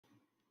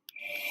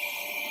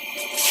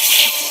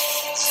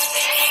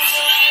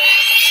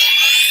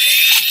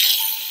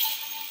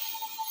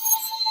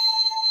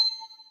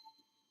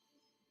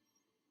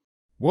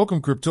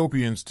Welcome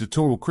Cryptopians to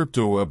Total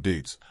Crypto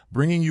Updates,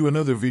 bringing you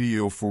another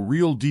video for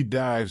real deep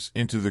dives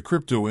into the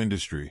crypto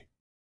industry.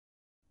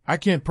 I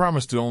can't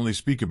promise to only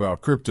speak about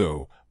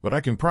crypto, but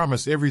I can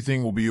promise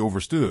everything will be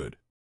overstood.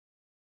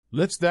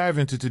 Let's dive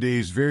into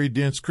today's very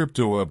dense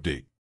crypto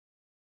update.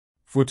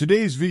 For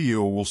today's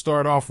video, we'll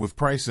start off with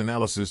price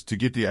analysis to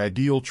get the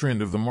ideal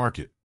trend of the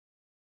market.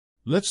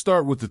 Let's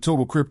start with the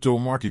total crypto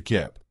market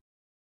cap.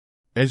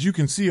 As you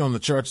can see on the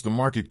charts, the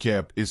market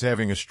cap is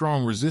having a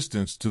strong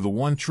resistance to the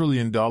 $1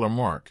 trillion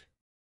mark.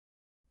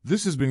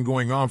 This has been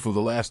going on for the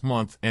last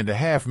month and a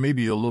half,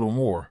 maybe a little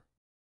more.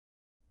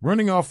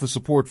 Running off the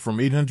support from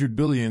 $800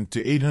 billion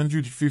to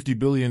 $850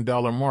 billion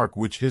mark,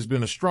 which has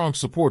been a strong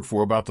support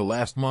for about the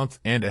last month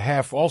and a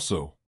half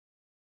also.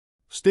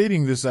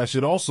 Stating this, I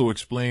should also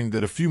explain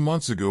that a few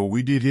months ago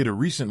we did hit a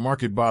recent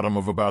market bottom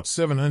of about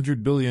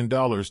 $700 billion to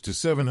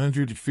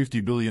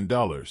 $750 billion.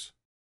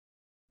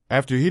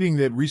 After hitting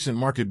that recent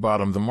market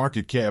bottom, the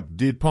market cap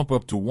did pump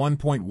up to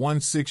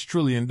 $1.16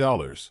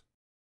 trillion.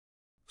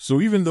 So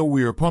even though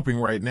we are pumping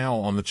right now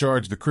on the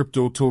charts, the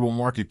crypto total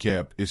market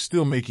cap is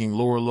still making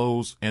lower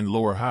lows and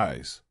lower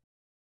highs.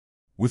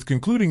 With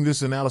concluding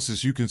this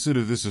analysis, you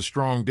consider this a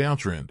strong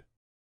downtrend.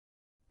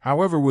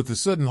 However, with the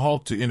sudden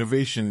halt to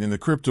innovation in the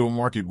crypto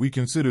market, we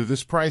consider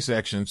this price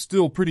action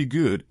still pretty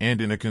good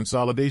and in a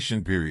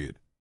consolidation period.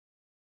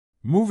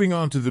 Moving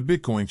on to the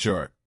Bitcoin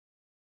chart.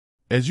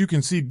 As you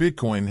can see,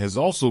 Bitcoin has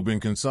also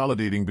been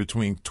consolidating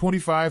between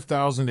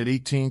 $25,000 and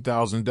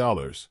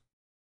 $18,000.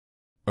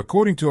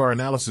 According to our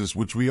analysis,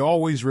 which we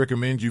always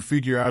recommend you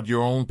figure out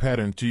your own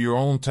pattern to your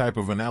own type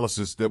of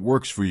analysis that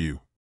works for you.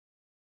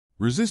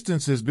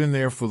 Resistance has been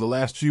there for the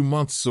last few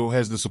months, so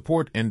has the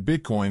support, and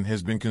Bitcoin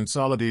has been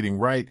consolidating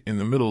right in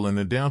the middle in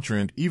the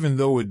downtrend, even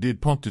though it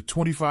did pump to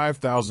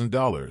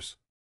 $25,000.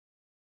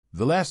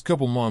 The last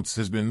couple months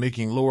has been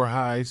making lower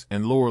highs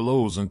and lower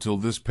lows until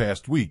this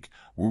past week,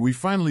 where we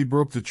finally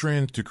broke the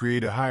trend to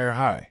create a higher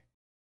high.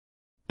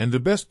 And the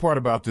best part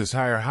about this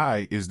higher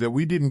high is that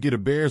we didn't get a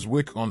bear's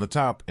wick on the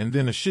top and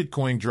then a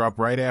shitcoin drop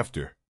right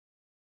after.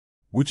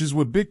 Which is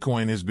what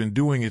Bitcoin has been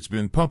doing. It's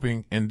been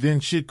pumping and then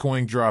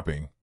shitcoin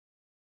dropping.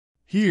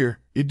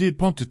 Here, it did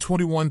pump to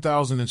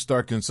 21,000 and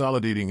start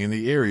consolidating in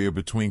the area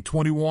between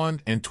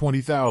 21 and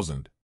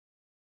 20,000.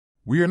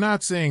 We are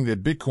not saying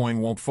that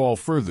Bitcoin won't fall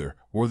further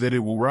or that it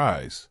will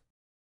rise.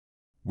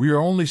 We are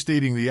only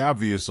stating the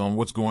obvious on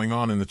what's going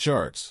on in the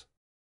charts.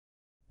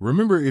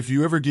 Remember, if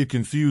you ever get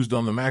confused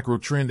on the macro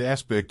trend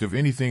aspect of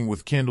anything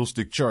with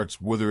candlestick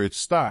charts, whether it's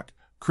stock,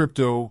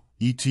 crypto,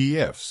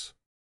 ETFs,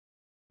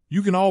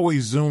 you can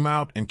always zoom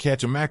out and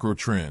catch a macro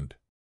trend.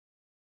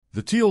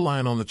 The teal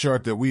line on the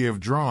chart that we have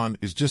drawn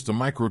is just a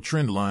micro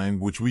trend line,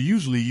 which we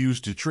usually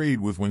use to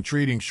trade with when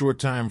trading short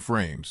time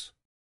frames.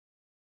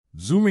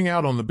 Zooming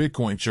out on the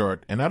Bitcoin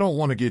chart, and I don't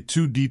want to get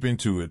too deep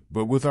into it,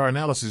 but with our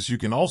analysis you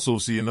can also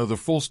see another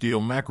full-scale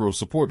macro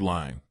support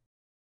line.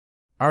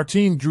 Our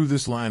team drew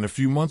this line a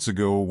few months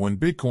ago when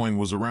Bitcoin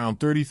was around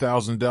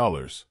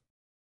 $30,000.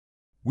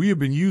 We have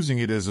been using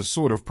it as a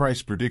sort of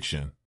price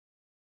prediction.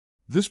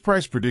 This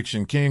price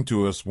prediction came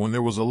to us when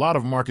there was a lot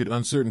of market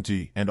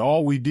uncertainty, and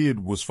all we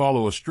did was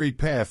follow a straight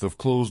path of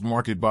closed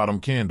market bottom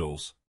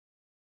candles.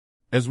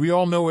 As we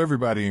all know,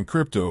 everybody in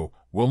crypto,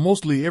 well,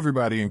 mostly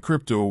everybody in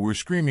crypto, we're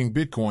screaming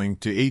Bitcoin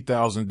to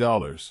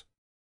 $8,000.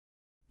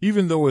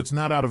 Even though it's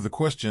not out of the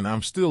question,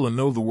 I'm still a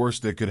know the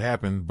worst that could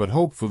happen, but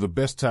hope for the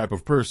best type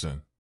of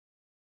person.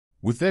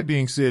 With that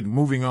being said,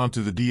 moving on to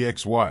the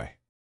DXY.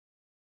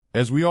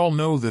 As we all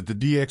know that the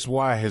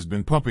DXY has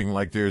been pumping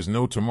like there's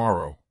no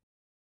tomorrow.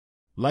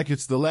 Like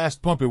it's the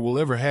last pump it will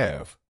ever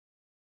have.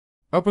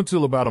 Up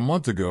until about a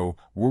month ago,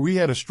 where we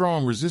had a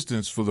strong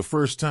resistance for the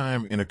first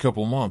time in a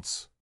couple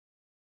months.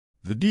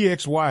 The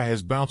DXY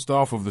has bounced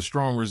off of the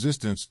strong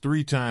resistance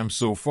 3 times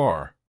so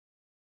far.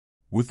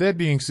 With that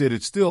being said,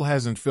 it still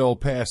hasn't fell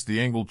past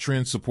the angled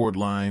trend support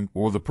line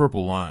or the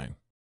purple line,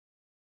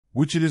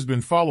 which it has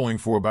been following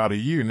for about a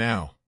year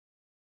now.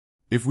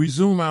 If we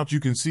zoom out, you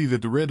can see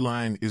that the red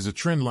line is a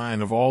trend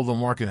line of all the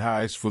market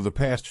highs for the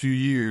past few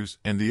years,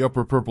 and the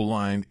upper purple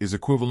line is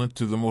equivalent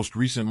to the most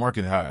recent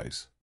market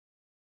highs.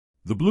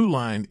 The blue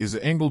line is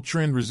an angled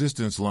trend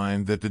resistance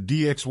line that the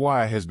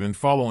DXY has been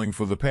following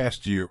for the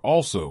past year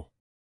also.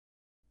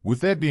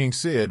 With that being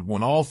said,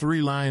 when all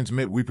 3 lines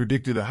met, we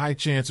predicted a high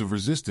chance of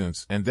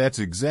resistance, and that's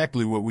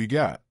exactly what we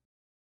got.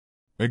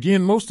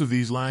 Again, most of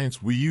these lines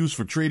we use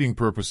for trading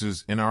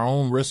purposes in our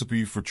own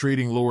recipe for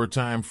trading lower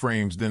time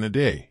frames than a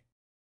day.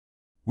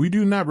 We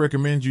do not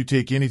recommend you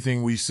take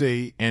anything we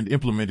say and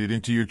implement it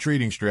into your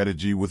trading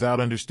strategy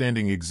without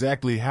understanding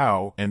exactly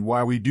how and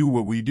why we do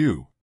what we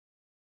do.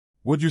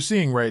 What you're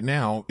seeing right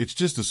now, it's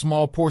just a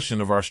small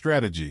portion of our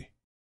strategy.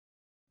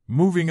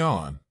 Moving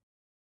on.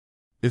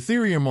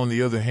 Ethereum, on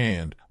the other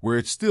hand, where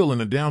it's still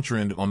in a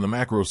downtrend on the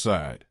macro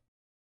side.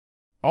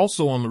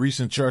 Also on the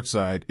recent chart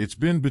side, it's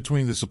been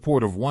between the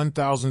support of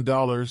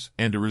 $1,000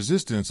 and a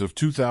resistance of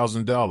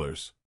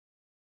 $2,000.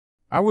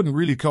 I wouldn't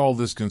really call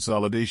this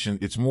consolidation,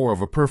 it's more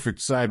of a perfect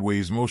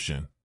sideways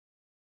motion.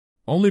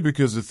 only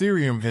because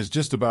Ethereum has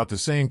just about the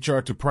same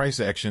chart to price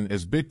action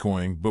as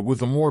Bitcoin, but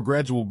with a more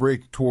gradual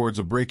break towards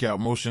a breakout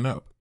motion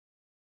up.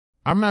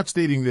 I'm not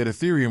stating that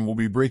Ethereum will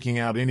be breaking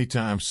out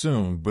anytime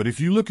soon, but if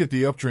you look at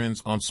the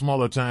uptrends on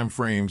smaller time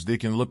frames, they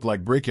can look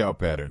like breakout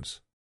patterns.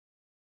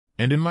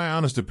 And in my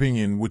honest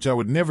opinion, which I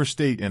would never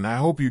state, and I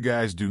hope you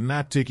guys do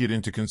not take it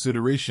into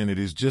consideration, it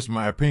is just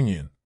my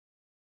opinion,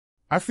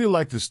 I feel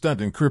like the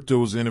stunt in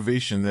crypto's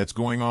innovation that's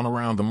going on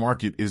around the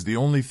market is the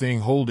only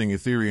thing holding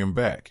Ethereum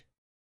back.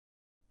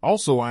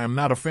 Also, I am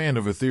not a fan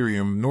of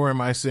Ethereum, nor am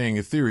I saying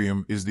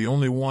Ethereum is the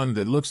only one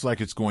that looks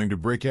like it's going to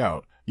break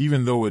out,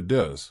 even though it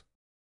does.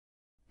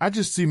 I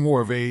just see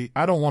more of a,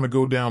 I don't want to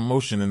go down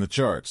motion in the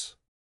charts.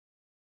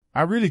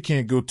 I really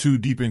can't go too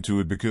deep into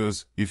it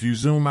because, if you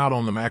zoom out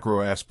on the macro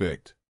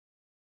aspect,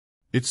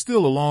 it's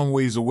still a long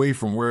ways away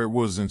from where it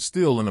was and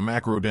still in a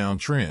macro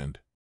downtrend.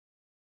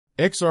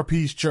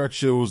 XRP's chart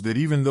shows that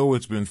even though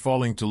it's been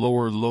falling to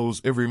lower lows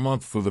every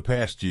month for the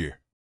past year,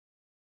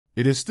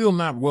 it is still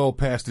not well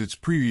past its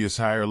previous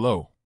higher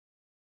low.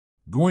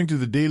 Going to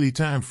the daily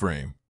time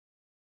frame,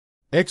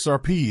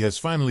 XRP has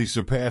finally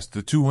surpassed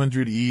the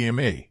 200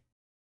 EMA.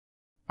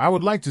 I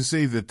would like to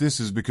say that this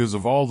is because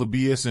of all the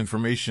BS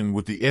information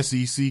with the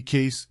SEC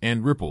case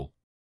and Ripple.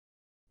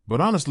 But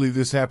honestly,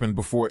 this happened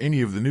before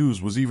any of the news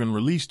was even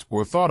released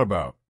or thought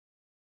about.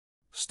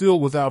 Still,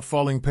 without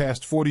falling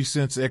past 40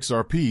 cents,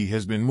 XRP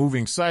has been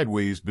moving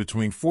sideways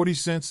between 40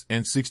 cents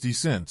and 60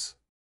 cents.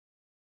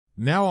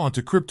 Now on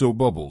to crypto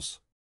bubbles.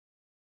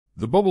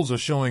 The bubbles are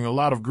showing a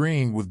lot of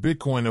green, with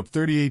Bitcoin up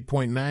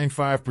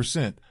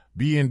 38.95%,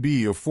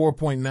 BNB of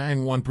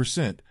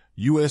 4.91%,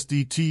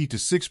 USDT to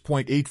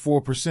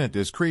 6.84%,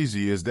 as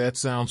crazy as that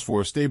sounds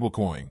for a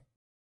stablecoin.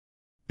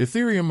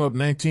 Ethereum up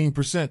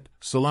 19%,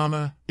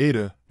 Solana,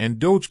 ADA, and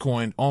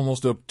Dogecoin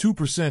almost up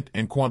 2%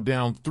 and Quant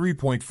down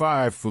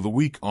 3.5% for the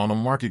week on a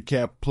market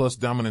cap plus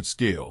dominance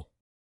scale.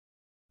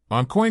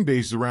 On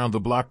Coinbase Around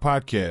the Block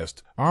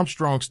podcast,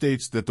 Armstrong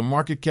states that the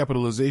market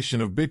capitalization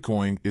of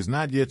Bitcoin is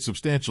not yet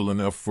substantial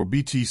enough for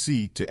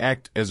BTC to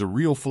act as a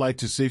real flight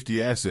to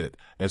safety asset,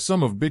 as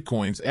some of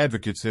Bitcoin's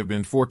advocates have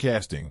been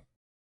forecasting.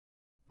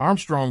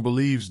 Armstrong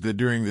believes that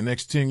during the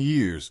next 10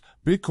 years,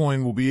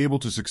 Bitcoin will be able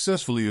to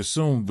successfully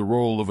assume the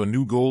role of a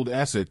new gold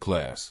asset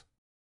class.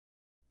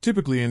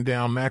 Typically in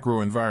down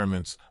macro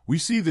environments, we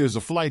see there's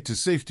a flight to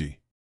safety.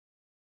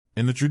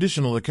 In the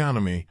traditional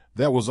economy,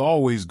 that was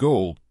always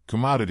gold,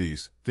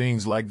 commodities,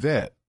 things like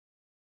that.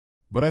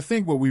 But I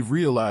think what we've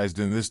realized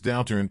in this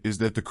downturn is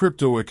that the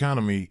crypto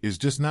economy is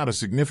just not a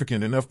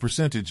significant enough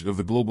percentage of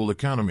the global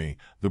economy,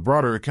 the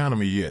broader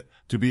economy yet,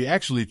 to be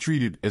actually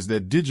treated as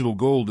that digital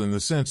gold in the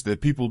sense that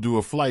people do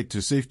a flight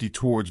to safety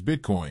towards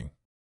Bitcoin.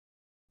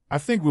 I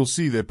think we'll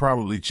see that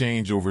probably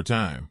change over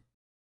time.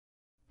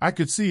 I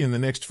could see in the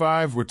next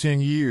 5 or 10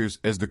 years,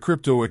 as the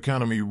crypto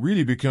economy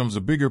really becomes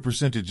a bigger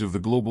percentage of the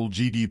global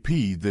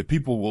GDP, that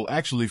people will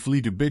actually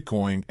flee to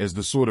Bitcoin as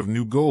the sort of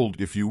new gold,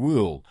 if you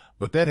will,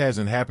 but that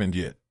hasn't happened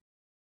yet.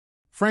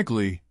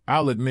 Frankly,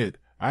 I'll admit,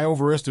 I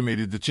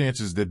overestimated the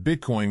chances that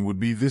Bitcoin would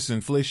be this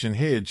inflation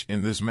hedge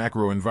in this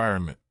macro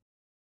environment.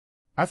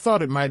 I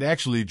thought it might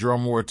actually draw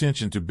more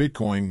attention to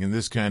Bitcoin in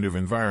this kind of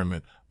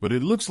environment, but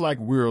it looks like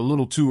we're a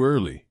little too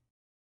early.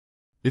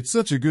 It's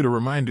such a good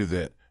reminder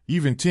that,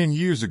 even 10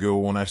 years ago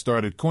when I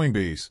started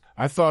Coinbase,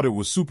 I thought it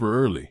was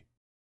super early.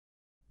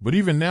 But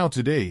even now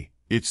today,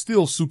 it's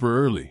still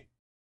super early.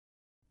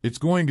 It's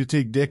going to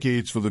take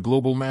decades for the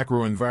global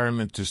macro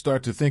environment to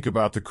start to think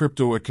about the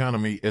crypto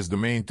economy as the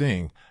main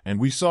thing, and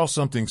we saw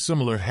something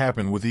similar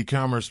happen with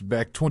e-commerce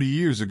back 20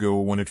 years ago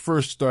when it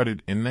first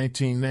started in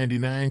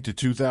 1999 to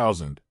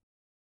 2000.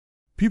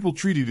 People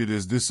treated it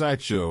as this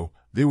sideshow.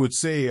 They would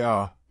say,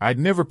 I'd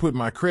never put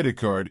my credit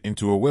card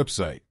into a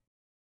website.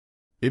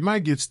 It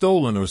might get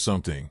stolen or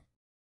something.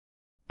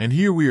 And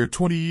here we are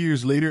 20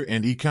 years later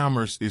and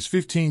e-commerce is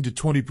 15 to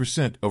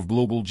 20% of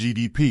global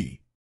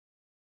GDP.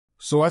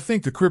 So I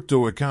think the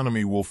crypto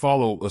economy will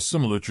follow a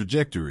similar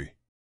trajectory.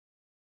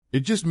 It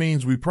just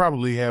means we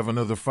probably have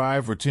another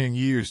 5 or 10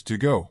 years to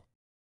go.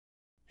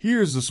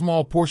 Here's a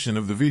small portion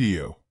of the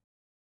video.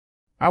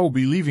 I will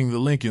be leaving the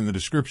link in the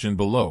description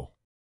below.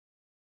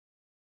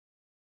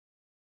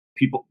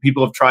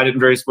 People have tried it in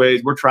various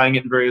ways. We're trying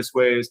it in various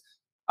ways.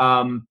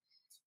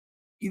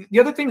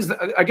 The other things,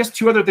 I guess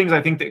 2 other things I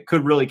think that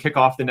could really kick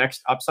off the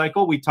next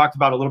upcycle, we talked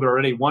about a little bit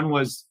already. One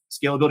was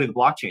scalability of the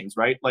blockchains,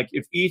 right? Like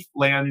if ETH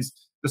lands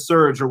the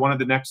surge or one of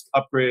the next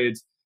upgrades,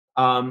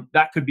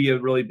 that could be a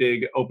really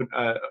big open,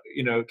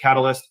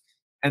 catalyst.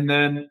 And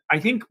then I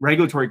think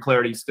regulatory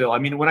clarity still. I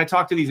mean, when I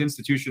talk to these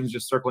institutions,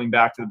 just circling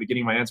back to the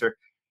beginning of my answer,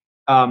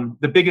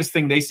 the biggest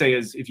thing they say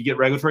is if you get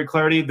regulatory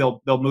clarity,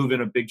 they'll move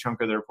in a big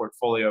chunk of their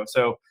portfolio.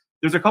 So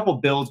there's a couple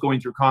bills going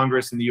through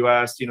Congress in the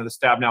U.S. The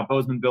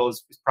Stabenow-Boozman bill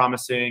is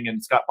promising, and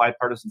it's got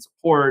bipartisan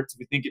support. So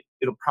we think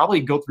it'll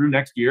probably go through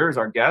next year, is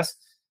our guess.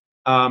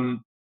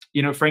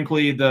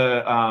 Frankly,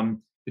 the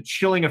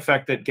chilling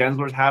effect that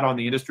Gensler's had on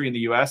the industry in the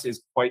U.S.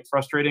 is quite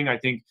frustrating. I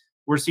think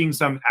we're seeing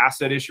some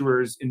asset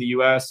issuers in the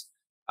U.S.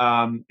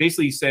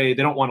 basically say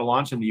they don't want to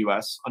launch in the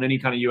U.S. on any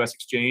kind of U.S.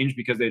 exchange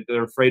because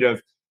they're afraid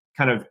of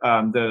kind of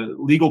the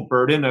legal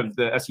burden of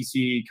the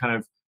SEC kind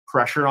of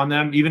pressure on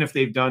them, even if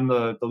they've done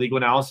the legal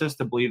analysis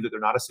to believe that they're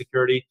not a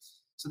security.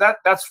 So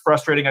that's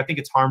frustrating. I think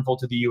it's harmful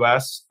to the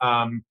U.S.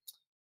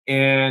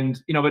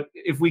 And but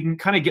if we can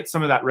kind of get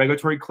some of that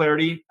regulatory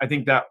clarity, I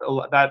think that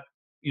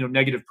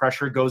negative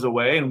pressure goes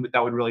away, and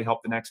that would really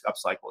help the next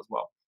upcycle as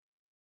well.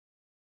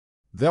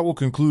 That will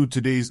conclude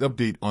today's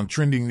update on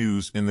trending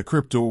news in the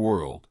crypto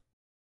world.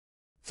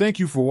 Thank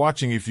you for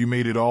watching if you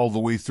made it all the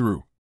way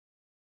through.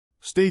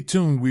 Stay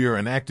tuned, we are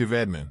an active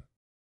admin.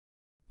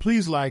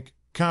 Please like,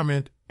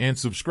 comment, and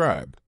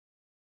subscribe.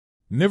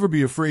 Never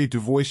be afraid to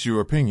voice your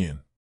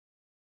opinion.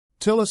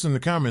 Tell us in the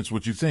comments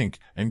what you think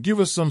and give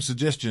us some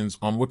suggestions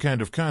on what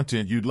kind of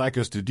content you'd like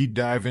us to deep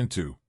dive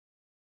into.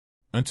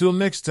 Until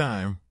next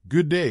time,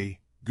 good day,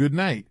 good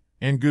night,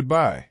 and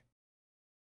goodbye.